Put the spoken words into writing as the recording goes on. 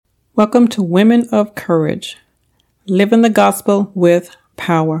Welcome to Women of Courage, living the gospel with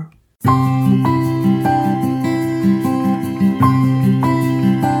power.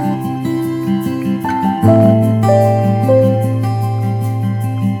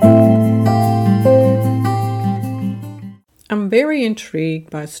 I'm very intrigued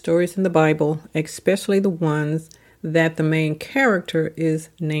by stories in the Bible, especially the ones that the main character is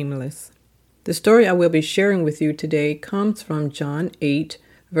nameless. The story I will be sharing with you today comes from John 8,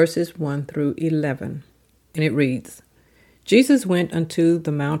 verses 1 through 11, and it reads, Jesus went unto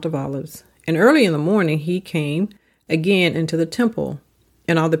the Mount of Olives, and early in the morning he came again into the temple,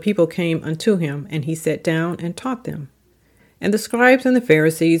 and all the people came unto him, and he sat down and taught them. And the scribes and the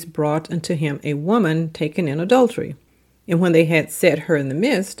Pharisees brought unto him a woman taken in adultery. And when they had set her in the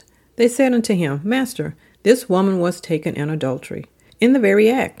midst, they said unto him, Master, this woman was taken in adultery, in the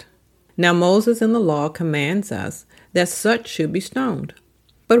very act. Now Moses in the law commands us that such should be stoned.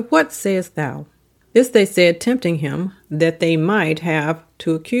 But what sayest thou? This they said, tempting him, that they might have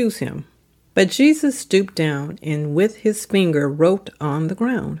to accuse him. But Jesus stooped down, and with his finger wrote on the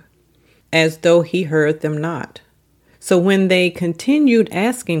ground, as though he heard them not. So when they continued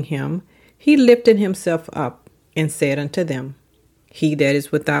asking him, he lifted himself up, and said unto them, He that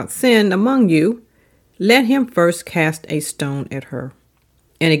is without sin among you, let him first cast a stone at her.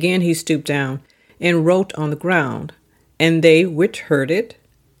 And again he stooped down, and wrote on the ground. And they which heard it,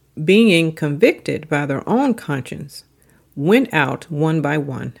 being convicted by their own conscience, went out one by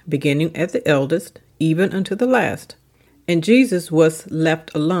one, beginning at the eldest, even unto the last. And Jesus was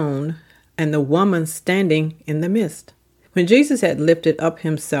left alone, and the woman standing in the midst. When Jesus had lifted up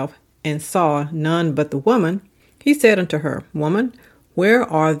himself, and saw none but the woman, he said unto her, Woman, where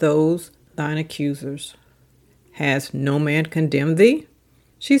are those thine accusers? Has no man condemned thee?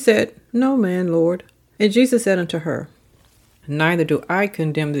 She said, No man, Lord. And Jesus said unto her, Neither do I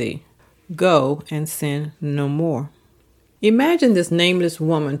condemn thee. Go and sin no more. Imagine this nameless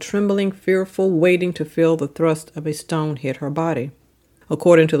woman, trembling, fearful, waiting to feel the thrust of a stone hit her body.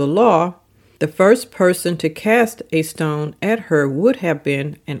 According to the law, the first person to cast a stone at her would have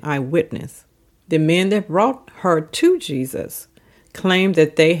been an eyewitness. The men that brought her to Jesus claimed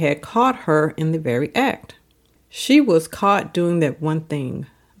that they had caught her in the very act. She was caught doing that one thing,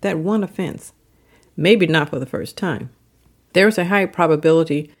 that one offense, maybe not for the first time. There is a high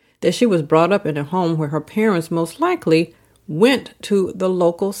probability that she was brought up in a home where her parents most likely went to the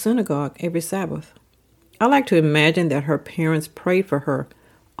local synagogue every Sabbath. I like to imagine that her parents prayed for her,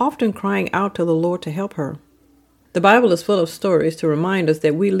 often crying out to the Lord to help her. The Bible is full of stories to remind us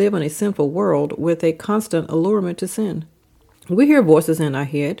that we live in a sinful world with a constant allurement to sin. We hear voices in our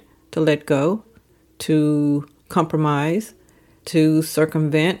head to let go, to compromise, to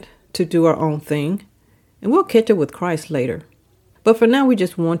circumvent, to do our own thing. And we'll catch up with Christ later. But for now, we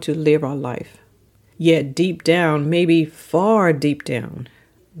just want to live our life. Yet deep down, maybe far deep down,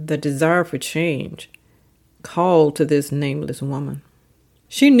 the desire for change called to this nameless woman.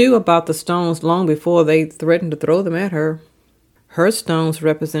 She knew about the stones long before they threatened to throw them at her. Her stones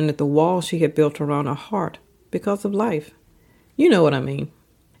represented the wall she had built around her heart because of life. You know what I mean.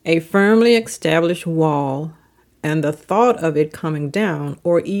 A firmly established wall, and the thought of it coming down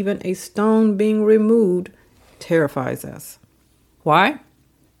or even a stone being removed terrifies us. Why?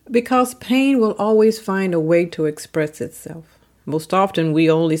 Because pain will always find a way to express itself. Most often we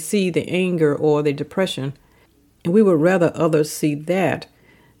only see the anger or the depression, and we would rather others see that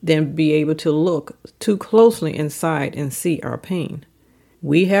than be able to look too closely inside and see our pain.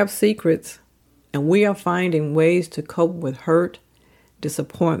 We have secrets, and we are finding ways to cope with hurt,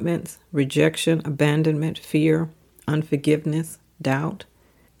 disappointments, rejection, abandonment, fear, unforgiveness, doubt.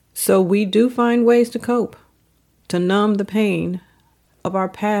 So we do find ways to cope, to numb the pain of our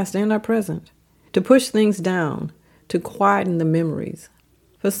past and our present, to push things down, to quieten the memories.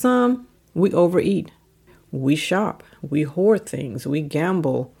 For some, we overeat, we shop, we hoard things, we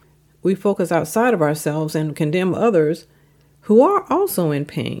gamble, we focus outside of ourselves and condemn others who are also in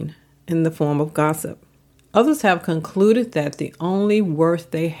pain in the form of gossip. Others have concluded that the only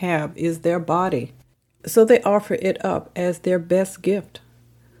worth they have is their body, so they offer it up as their best gift.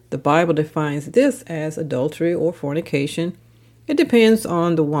 The Bible defines this as adultery or fornication. It depends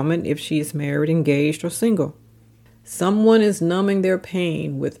on the woman if she is married, engaged, or single. Someone is numbing their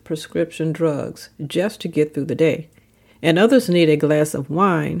pain with prescription drugs just to get through the day, and others need a glass of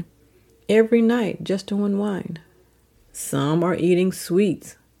wine every night just to unwind. Some are eating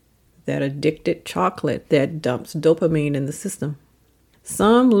sweets, that addicted chocolate that dumps dopamine in the system.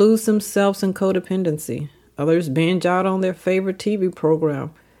 Some lose themselves in codependency. Others binge out on their favorite TV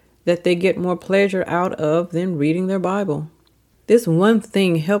program that they get more pleasure out of than reading their Bible. This one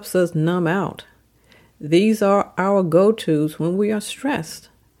thing helps us numb out. These are our go-tos when we are stressed,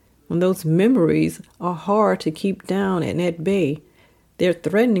 when those memories are hard to keep down and at bay. They're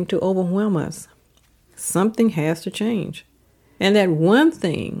threatening to overwhelm us. Something has to change. And that one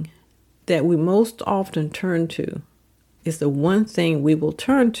thing that we most often turn to is the one thing we will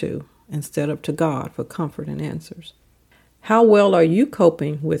turn to instead of to God for comfort and answers. How well are you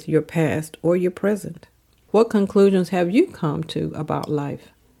coping with your past or your present? What conclusions have you come to about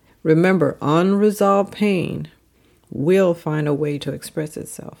life? Remember, unresolved pain will find a way to express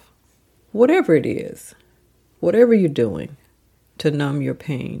itself. Whatever it is, whatever you're doing to numb your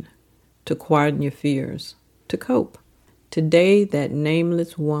pain, to quieten your fears, to cope. Today, that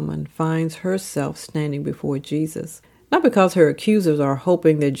nameless woman finds herself standing before Jesus, not because her accusers are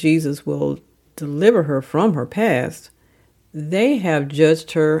hoping that Jesus will deliver her from her past. They have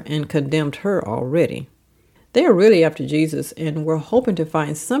judged her and condemned her already. They are really after Jesus and were hoping to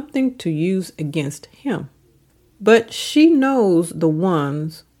find something to use against him. But she knows the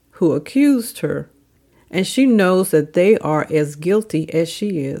ones who accused her, and she knows that they are as guilty as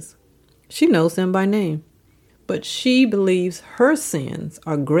she is. She knows them by name, but she believes her sins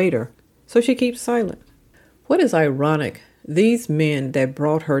are greater, so she keeps silent. What is ironic, these men that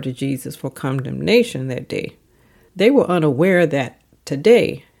brought her to Jesus for condemnation that day, they were unaware that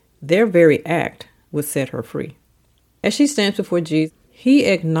today their very act would set her free. As she stands before Jesus, he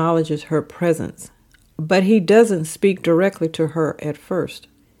acknowledges her presence, but he doesn't speak directly to her at first.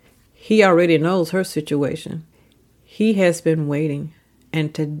 He already knows her situation. He has been waiting,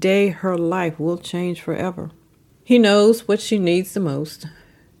 and today her life will change forever. He knows what she needs the most.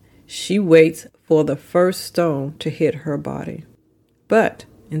 She waits for the first stone to hit her body. But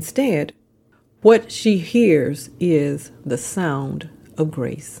instead, what she hears is the sound of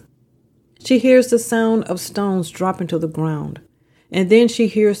grace. She hears the sound of stones dropping to the ground, and then she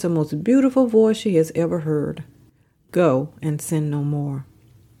hears the most beautiful voice she has ever heard. Go and sin no more.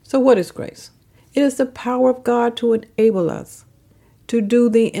 So what is grace? It is the power of God to enable us to do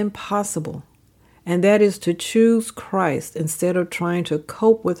the impossible, and that is to choose Christ instead of trying to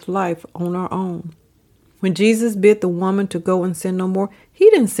cope with life on our own. When Jesus bid the woman to go and sin no more, he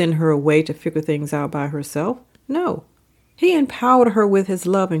didn't send her away to figure things out by herself. No. He empowered her with his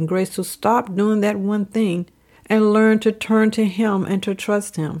love and grace to stop doing that one thing and learn to turn to him and to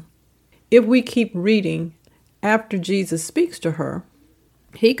trust him. If we keep reading, after Jesus speaks to her,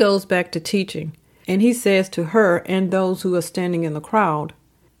 he goes back to teaching, and he says to her and those who are standing in the crowd,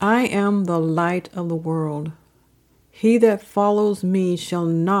 I am the light of the world. He that follows me shall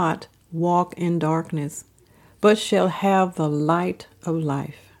not walk in darkness, but shall have the light of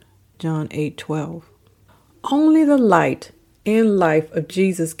life. John 8:12. Only the light and life of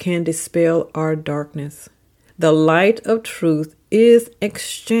Jesus can dispel our darkness. The light of truth is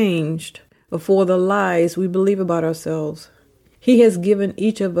exchanged for the lies we believe about ourselves. He has given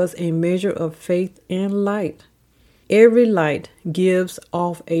each of us a measure of faith and light. Every light gives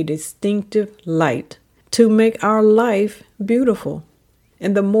off a distinctive light to make our life beautiful.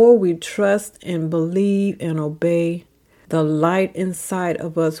 And the more we trust and believe and obey, the light inside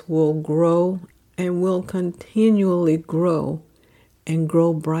of us will grow and will continually grow and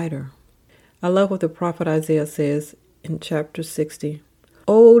grow brighter. I love what the prophet Isaiah says in chapter 60.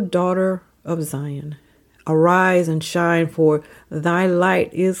 O daughter of Zion, arise and shine, for thy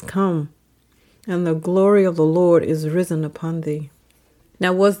light is come, and the glory of the Lord is risen upon thee.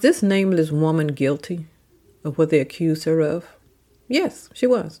 Now, was this nameless woman guilty of what they accused her of? Yes, she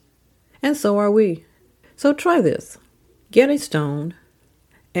was. And so are we. So try this. Get a stone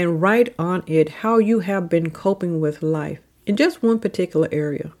and write on it how you have been coping with life in just one particular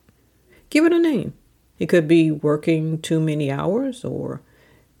area. Give it a name. It could be working too many hours, or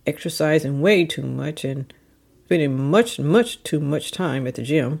exercising way too much and spending much too much time at the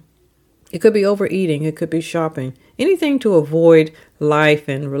gym. It could be overeating. It could be shopping. Anything to avoid life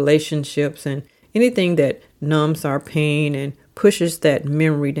and relationships, and anything that numbs our pain and pushes that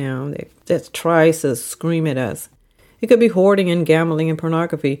memory down, that tries to scream at us. It could be hoarding and gambling and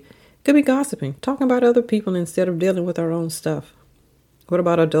pornography. It could be gossiping, talking about other people instead of dealing with our own stuff. What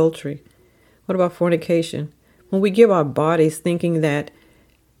about adultery? What about fornication? When we give our bodies thinking that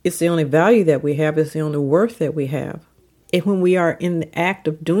it's the only value that we have, it's the only worth that we have. And when we are in the act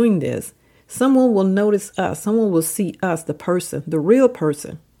of doing this, someone will notice us. Someone will see us, the person, the real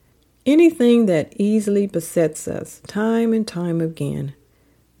person. Anything that easily besets us time and time again,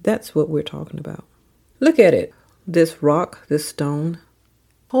 that's what we're talking about. Look at it. This rock, this stone.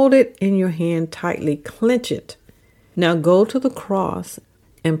 Hold it in your hand tightly. Clench it. Now go to the cross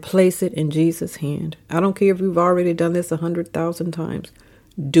and place it in Jesus' hand. I don't care if you've already done this 100,000 times.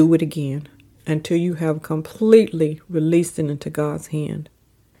 Do it again until you have completely released it into God's hand.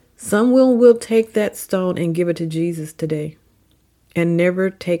 Someone will take that stone and give it to Jesus today and never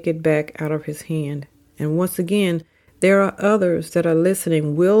take it back out of his hand. And once again, there are others that are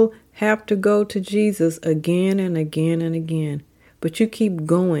listening will have to go to Jesus again and again and again. But you keep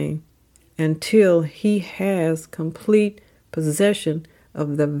going until he has complete possession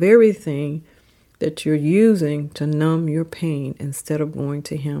of the very thing that you're using to numb your pain instead of going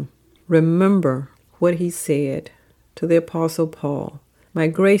to him. Remember what he said to the Apostle Paul. My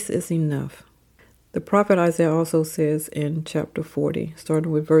grace is enough. The prophet Isaiah also says in chapter 40,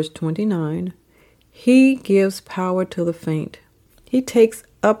 starting with verse 29, he gives power to the faint. He takes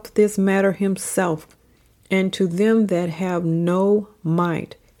up this matter himself. And to them that have no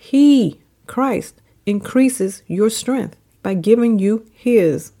might, he, Christ, increases your strength by giving you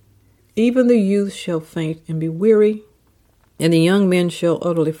his. Even the youth shall faint and be weary, and the young men shall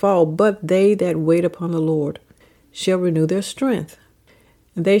utterly fall. But they that wait upon the Lord shall renew their strength.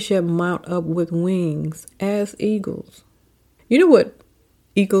 And they shall mount up with wings as eagles. You know what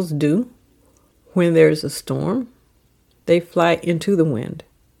eagles do when there's a storm? They fly into the wind.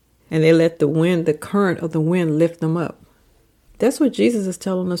 And they let the wind, the current of the wind, lift them up. That's what Jesus is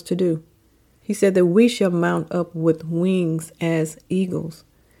telling us to do. He said that we shall mount up with wings as eagles.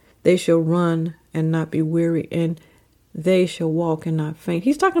 They shall run and not be weary, and they shall walk and not faint.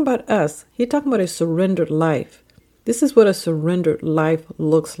 He's talking about us. He's talking about a surrendered life. This is what a surrendered life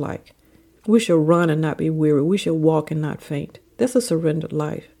looks like. We shall run and not be weary. We shall walk and not faint. That's a surrendered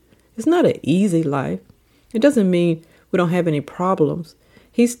life. It's not an easy life. It doesn't mean we don't have any problems.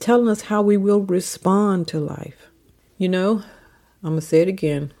 He's telling us how we will respond to life. You know, I'm going to say it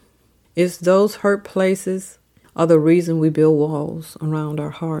again. It's those hurt places are the reason we build walls around our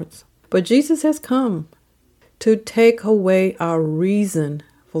hearts. But Jesus has come to take away our reason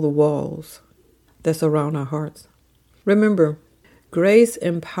for the walls that's around our hearts. Remember, grace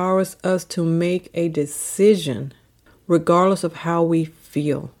empowers us to make a decision regardless of how we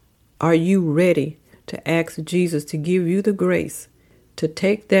feel. Are you ready to ask Jesus to give you the grace to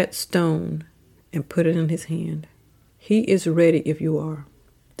take that stone and put it in his hand? He is ready if you are.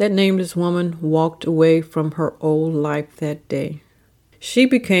 That nameless woman walked away from her old life that day. She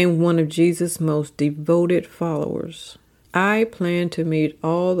became one of Jesus' most devoted followers. I plan to meet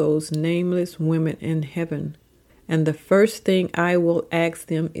all those nameless women in heaven. And the first thing I will ask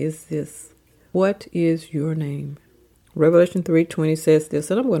them is this: what is your name? Revelation 3:20 says this,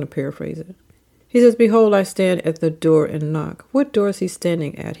 and I'm going to paraphrase it. He says, behold, I stand at the door and knock. What door is he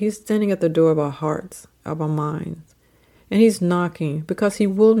standing at? He's standing at the door of our hearts, of our minds. And he's knocking because he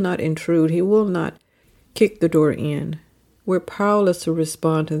will not intrude. He will not kick the door in. We're powerless to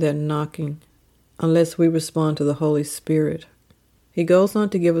respond to that knocking unless we respond to the Holy Spirit. He goes on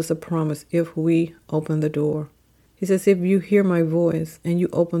to give us a promise if we open the door. He says, if you hear my voice and you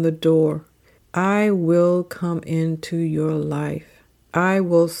open the door, I will come into your life. I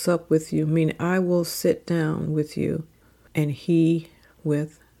will sup with you, meaning I will sit down with you and he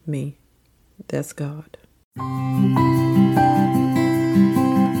with me. That's God.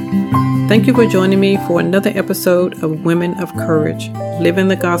 Thank you for joining me for another episode of Women of Courage, Living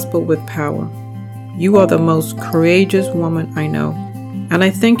the Gospel with Power. You are the most courageous woman I know, and I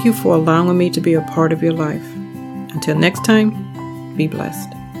thank you for allowing me to be a part of your life. Until next time, be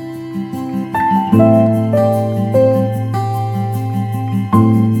blessed.